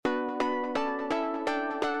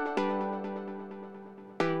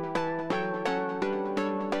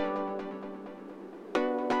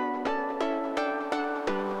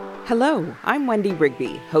Hello, I'm Wendy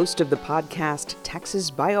Rigby, host of the podcast Texas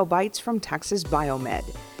BioBites from Texas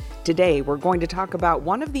Biomed. Today, we're going to talk about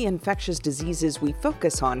one of the infectious diseases we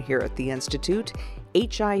focus on here at the Institute,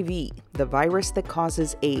 HIV, the virus that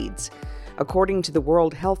causes AIDS. According to the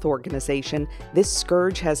World Health Organization, this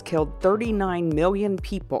scourge has killed 39 million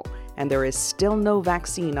people, and there is still no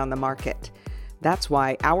vaccine on the market. That's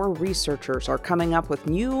why our researchers are coming up with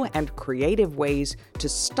new and creative ways to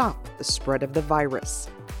stop the spread of the virus.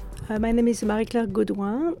 My name is Marie-Claire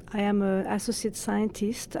Gaudouin. I am an associate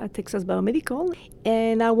scientist at Texas Biomedical,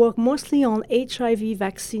 and I work mostly on HIV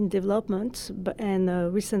vaccine development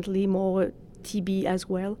and recently more TB as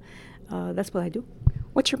well. That's what I do.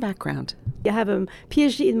 What's your background? I have a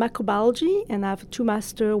PhD in microbiology, and I have two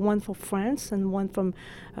masters, one from France and one from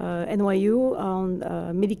NYU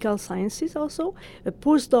on medical sciences also. A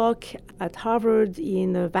postdoc at Harvard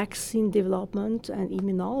in vaccine development and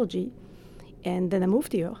immunology, and then I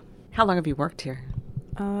moved here. How long have you worked here?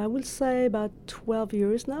 I will say about 12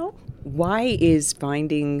 years now. Why is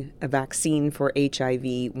finding a vaccine for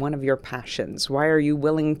HIV one of your passions? Why are you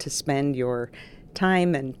willing to spend your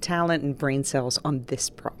time and talent and brain cells on this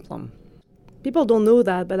problem? People don't know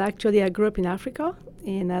that, but actually I grew up in Africa,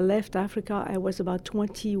 and I left Africa. I was about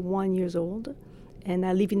 21 years old, and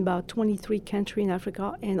I live in about 23 countries in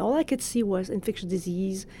Africa, and all I could see was infectious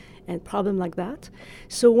disease and problem like that.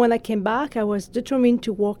 So when I came back, I was determined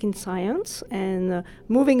to work in science, and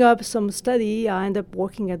moving up some study, I ended up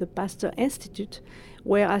working at the Pasteur Institute,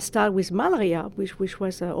 where I started with malaria, which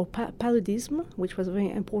was or paludism, which was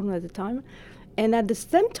very important at the time. And at the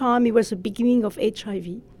same time, it was the beginning of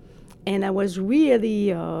HIV. And I was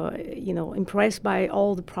really, impressed by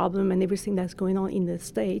all the problem and everything that's going on in the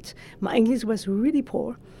States. My English was really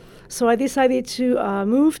poor. So I decided to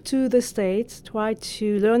move to the States, try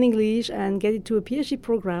to learn English and get into a PhD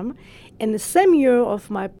program. And the same year of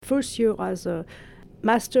my first year as a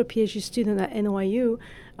master PhD student at NYU,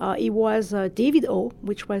 it was David O.,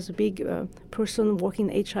 which was a big person working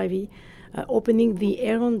in HIV, opening the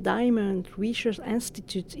Aaron Diamond Research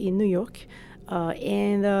Institute in New York.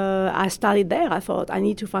 And I started there. I thought I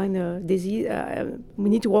need to find a disease. We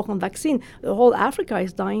need to work on vaccine. The whole Africa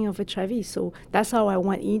is dying of HIV, so that's how I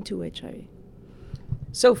went into HIV.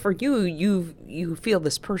 So for you feel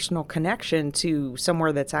this personal connection to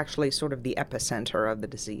somewhere that's actually sort of the epicenter of the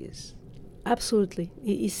disease. Absolutely.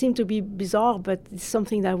 It seemed to be bizarre, but it's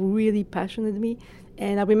something that really passionate me.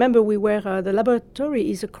 And I remember the laboratory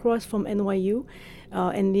is across from NYU,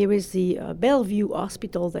 and there is the Bellevue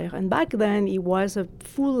Hospital there. And back then, it was a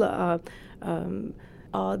full,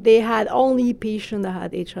 they had only patients that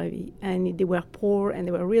had HIV, and they were poor, and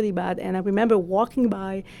they were really bad. And I remember walking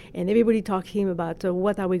by, and everybody talking about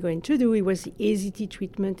what are we going to do. It was the AZT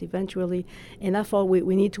treatment eventually, and I thought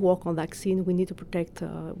we need to work on vaccine. We need to protect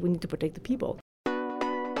the people.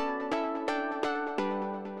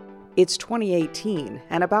 It's 2018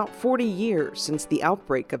 and about 40 years since the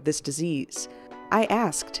outbreak of this disease. I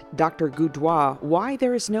asked Dr. Gaudouin why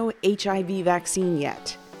there is no HIV vaccine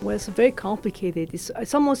yet. Well, it's very complicated.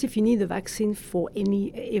 It's almost if you need a vaccine for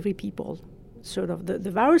every people. Sort of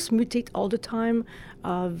the virus mutates all the time.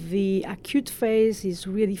 The acute phase is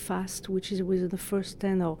really fast, which is within the first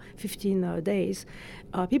 10 or 15 days.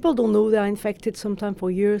 People don't know they're infected sometimes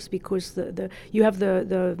for years because you have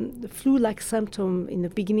the flu-like symptom in the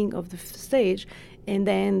beginning of the stage, and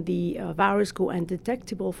then the virus go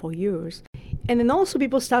undetectable for years. And then also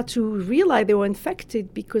people start to realize they were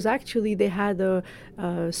infected because actually they had a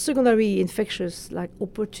secondary infections like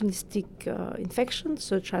opportunistic infections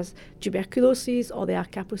such as tuberculosis or they are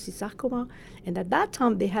Kaposi sarcoma. And at that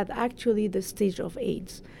time they had actually the stage of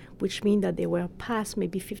AIDS, which means that they were past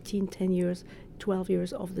maybe 15, 10 years, 12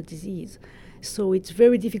 years of the disease. So it's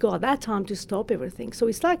very difficult at that time to stop everything. So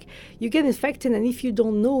it's like you get infected, and if you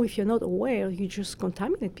don't know, if you're not aware, you just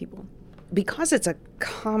contaminate people. Because it's a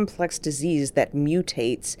complex disease that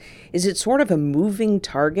mutates, is it sort of a moving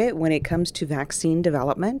target when it comes to vaccine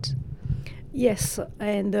development? Yes,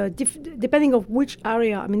 and depending on which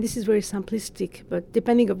area, I mean, this is very simplistic, but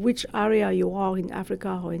depending on which area you are in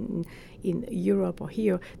Africa or in Europe or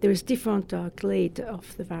here, there is different clade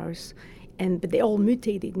of the virus. But they all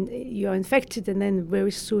mutated. You are infected, and then very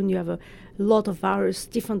soon you have a lot of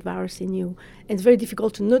different virus in you. And it's very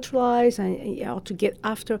difficult to neutralize or to get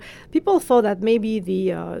after. People thought that maybe the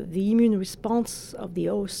immune response of the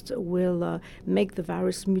host will make the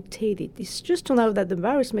virus mutated. It's just turned out that the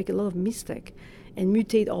virus make a lot of mistake, and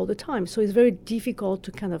mutate all the time. So it's very difficult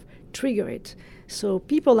to kind of trigger it. So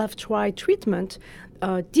people have tried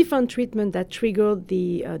different treatment that trigger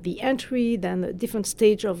the entry, then a different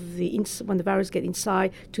stage of when the virus get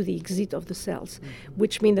inside to the exit of the cells,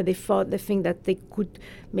 which means that they think that they could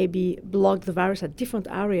maybe block the virus at different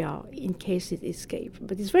area in case it escapes.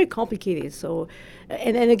 But it's very complicated. So,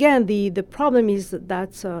 and again, the problem is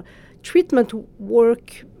that treatment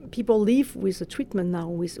work. People live with a treatment now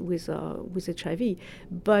with HIV,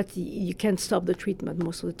 but you can't stop the treatment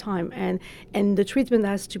most of the time, and the treatment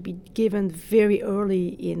has to be given very early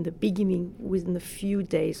in the beginning, within a few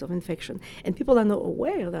days of infection, and people are not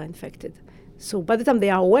aware they're infected. So by the time they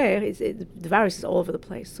are aware, the virus is all over the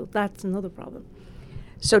place. So that's another problem.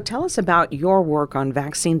 So tell us about your work on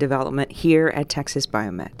vaccine development here at Texas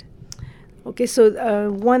Biomed. Okay, so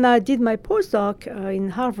when I did my postdoc in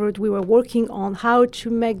Harvard, we were working on how to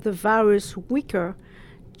make the virus weaker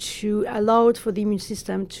to allow it for the immune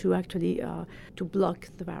system to actually to block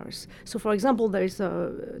the virus. So, for example, there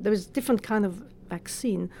is different kind of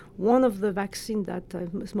vaccine. One of the vaccine that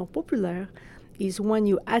is more popular is when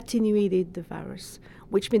you attenuated the virus,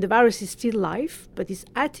 which means the virus is still live, but it's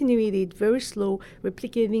attenuated, very slow,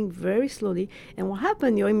 replicating very slowly. And what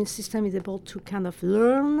happens, your immune system is able to kind of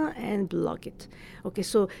learn and block it. Okay,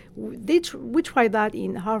 so we tried that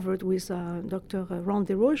in Harvard with Dr. Ron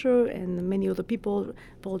DeRozier and many other people,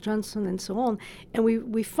 Paul Johnson and so on. And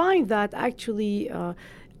we find that actually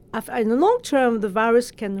in the long term, the virus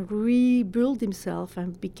can rebuild himself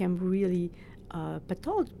and become really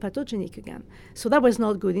pathogenic again. So that was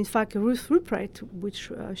not good. In fact, Ruth Ruprecht, which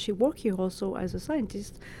she worked here also as a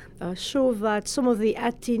scientist, showed that some of the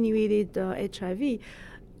attenuated HIV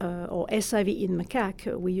or SIV in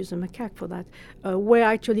macaque, we use a macaque for that,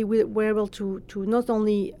 were able to not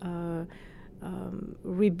only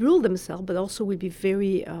rebuild themselves, but also will be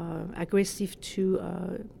very aggressive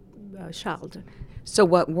to child. So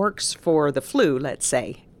what works for the flu, let's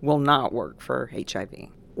say, will not work for HIV?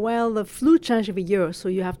 Well, the flu changes every year, so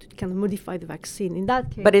you have to kind of modify the vaccine. In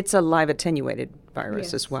that case, but it's a live attenuated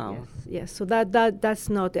virus as well. Yes. So that's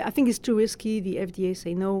not. I think it's too risky. The FDA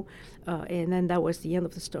say no, and then that was the end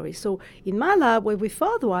of the story. So in my lab, what we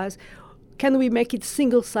thought was, can we make it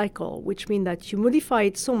single cycle, which means that you modify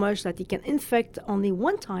it so much that it can infect only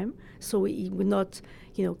one time, so it would not,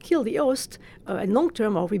 kill the host in long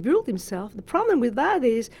term or rebuild himself. The problem with that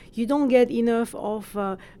is you don't get enough of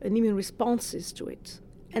an immune responses to it,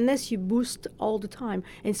 unless you boost all the time,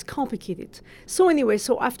 and it's complicated. So anyway,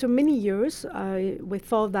 after many years, we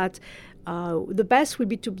thought that the best would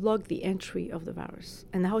be to block the entry of the virus.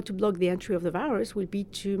 And how to block the entry of the virus would be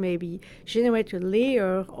to maybe generate a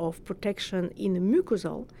layer of protection in the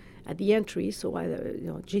mucosal at the entry, so either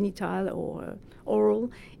genital or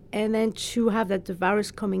oral, and then to have that the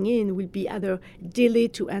virus coming in will be either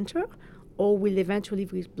delayed to enter or will eventually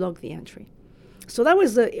block the entry. So that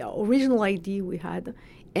was the original idea we had.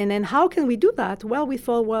 And then how can we do that? Well, we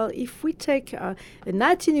thought, if we take an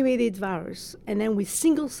attenuated virus and then we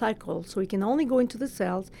single cycle, so it can only go into the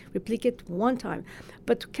cells, replicate one time.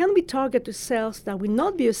 But can we target the cells that will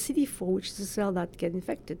not be a CD4, which is a cell that get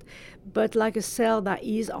infected, but like a cell that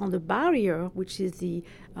is on the barrier, which is the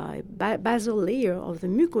basal layer of the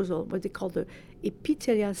mucosal, what they call the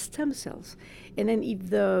epithelial stem cells. And then if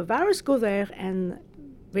the virus go there and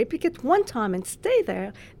replicate one time and stay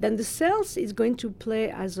there, then the cells is going to play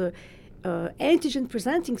as a antigen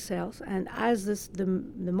presenting cells, and as the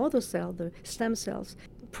mother cell, the stem cells,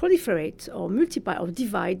 proliferate or multiply or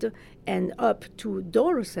divide and up to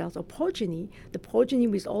daughter cells or progeny, the progeny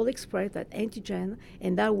will all express that antigen,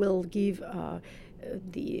 and that will give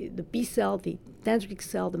the B cell, the dendritic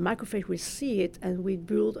cell, the macrophage will see it and will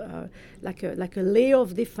build like a layer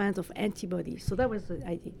of defense of antibodies. So that was the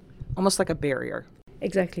idea. Almost like a barrier.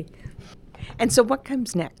 Exactly. And so what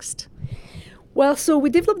comes next? Well, so we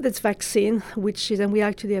developed this vaccine, which is, and we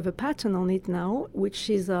actually have a patent on it now, which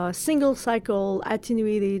is a single cycle,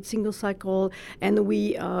 attenuated single cycle. And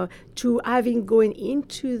we, to having going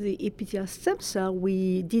into the epithelial stem cell,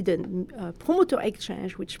 we did a promoter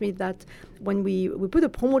exchange, which means that when we put a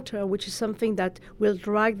promoter, which is something that will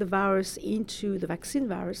drag the virus into the vaccine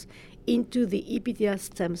virus, into the epithelial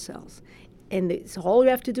stem cells. And it's all we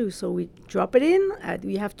have to do. So we drop it in.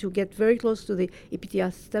 We have to get very close to the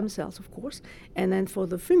epithelial stem cells, of course. And then for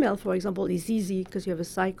the female, for example, it's easy because you have a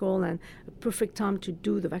cycle and a perfect time to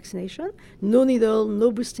do the vaccination. No needle,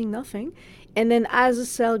 no boosting, nothing. And then as the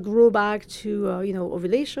cell grow back to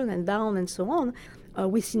ovulation and down and so on,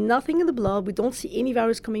 We see nothing in the blood. We don't see any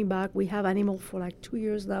virus coming back. We have animals for like 2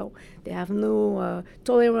 years now. They have no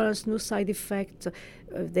tolerance, no side effect.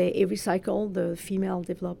 Every cycle, the female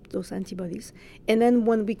develop those antibodies. And then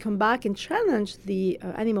when we come back and challenge the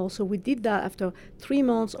animal, so we did that after 3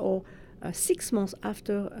 months or 6 months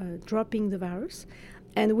after dropping the virus.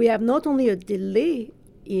 And we have not only a delay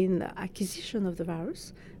in acquisition of the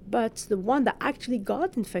virus, but the one that actually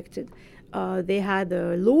got infected, they had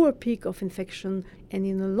a lower peak of infection, and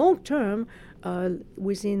in the long term,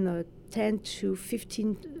 within 10 to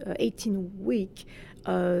 15, 18 weeks,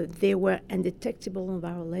 they were undetectable in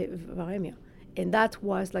viremia. And that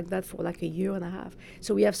was like that for like a year and a half.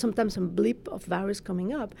 So we have sometimes some blip of virus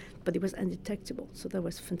coming up, but it was undetectable. So that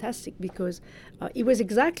was fantastic because it was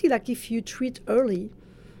exactly like if you treat early,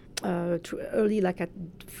 like at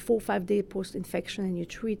 4 or 5 days post-infection, and you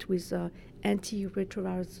treat with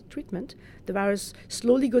anti-retrovirus treatment, the virus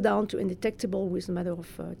slowly go down to undetectable within a matter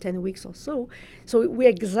of 10 weeks or so. So we're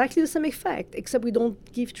exactly the same effect, except we don't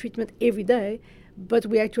give treatment every day, but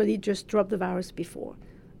we actually just drop the virus before.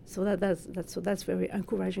 So that's very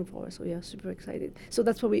encouraging for us. So yeah, super excited. So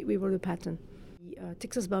that's why we wrote a patent.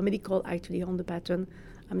 Texas Biomedical actually owned the patent.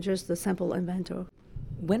 I'm just the sample inventor.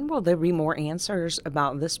 When will there be more answers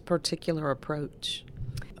about this particular approach?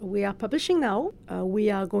 We are publishing now. We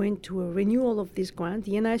are going to renew all of this grant.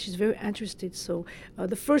 The NIH is very interested. So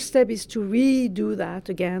the first step is to redo that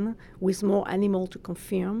again with more animal to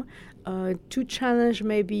confirm, to challenge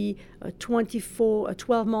maybe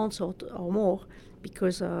 12 months or more,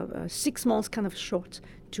 because 6 months kind of short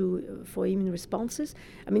for immune responses.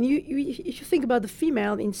 I mean, if you think about the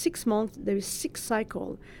female, in 6 months, there is 6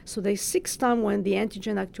 cycles. So there's 6 times when the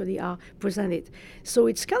antigen actually are presented. So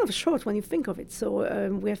it's kind of short when you think of it. So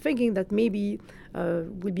we're thinking that maybe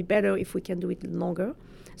would be better if we can do it longer.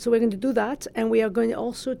 So we're going to do that. And we are going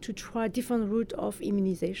also to try different route of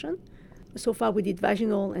immunization. So far, we did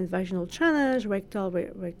vaginal and vaginal challenge,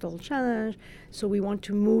 rectal challenge. So we want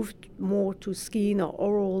to move more to skin or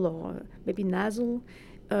oral or maybe nasal.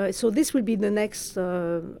 So this will be the next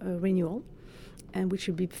renewal, and which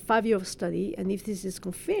will be 5-year study. And if this is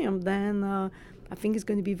confirmed, then I think it's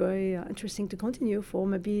going to be very interesting to continue for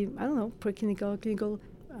maybe, I don't know, preclinical, clinical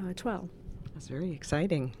trial. That's very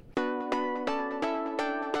exciting.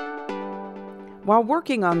 While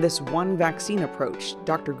working on this one vaccine approach,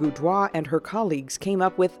 Dr. Goudroy and her colleagues came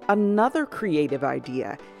up with another creative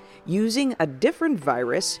idea, using a different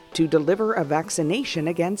virus to deliver a vaccination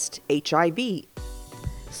against HIV.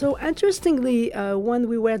 So interestingly, when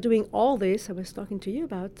we were doing all this, I was talking to you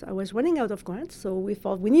about, I was running out of grants, so we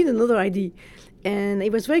thought we need another idea. And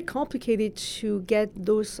it was very complicated to get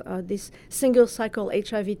this single cycle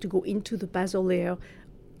HIV to go into the basal layer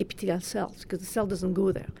epithelial cells, because the cell doesn't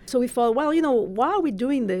go there. So we thought, well, why are we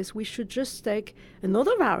doing this? We should just take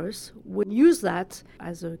another virus, we use that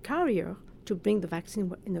as a carrier to bring the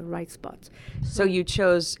vaccine in the right spot. So you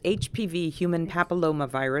chose HPV, human papilloma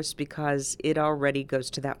virus, because it already goes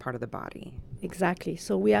to that part of the body. Exactly.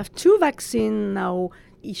 So we have 2 vaccines now.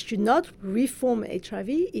 It should not reform HIV.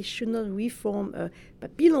 It should not reform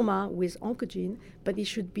papilloma with oncogene, but it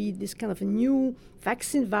should be this kind of a new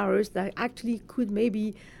vaccine virus that actually could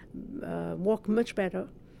maybe work much better,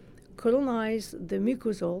 colonize the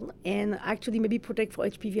mucosal, and actually maybe protect for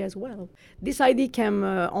HPV as well. This idea came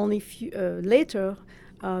only later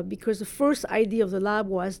because the first idea of the lab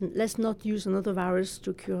was let's not use another virus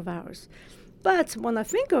to cure virus. But when I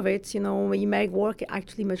think of it, it may work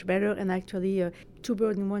actually much better, and actually 2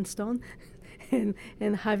 birds in 1 stone,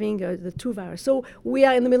 and having the 2 viruses. So we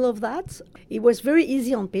are in the middle of that. It was very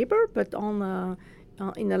easy on paper, but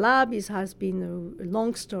in the lab it has been a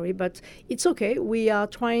long story. But it's okay. We are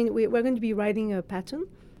trying. We're going to be writing a patent,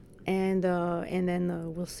 and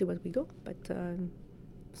then we'll see what we go. But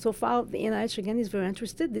so far, the NIH again is very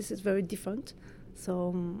interested. This is very different,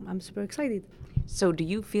 so I'm super excited. So do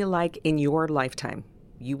you feel like in your lifetime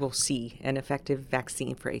you will see an effective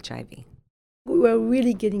vaccine for HIV? We're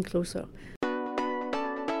really getting closer.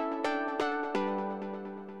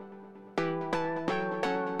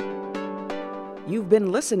 You've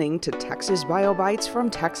been listening to Texas BioBites from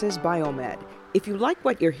Texas Biomed. If you like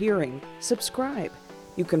what you're hearing, subscribe.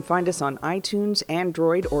 You can find us on iTunes,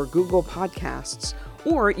 Android, or Google Podcasts,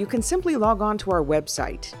 or you can simply log on to our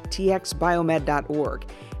website, txbiomed.org,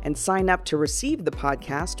 and sign up to receive the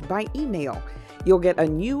podcast by email. You'll get a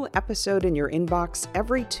new episode in your inbox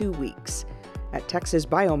every 2 weeks. At Texas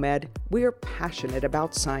Biomed, we're passionate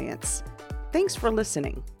about science. Thanks for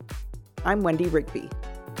listening. I'm Wendy Rigby.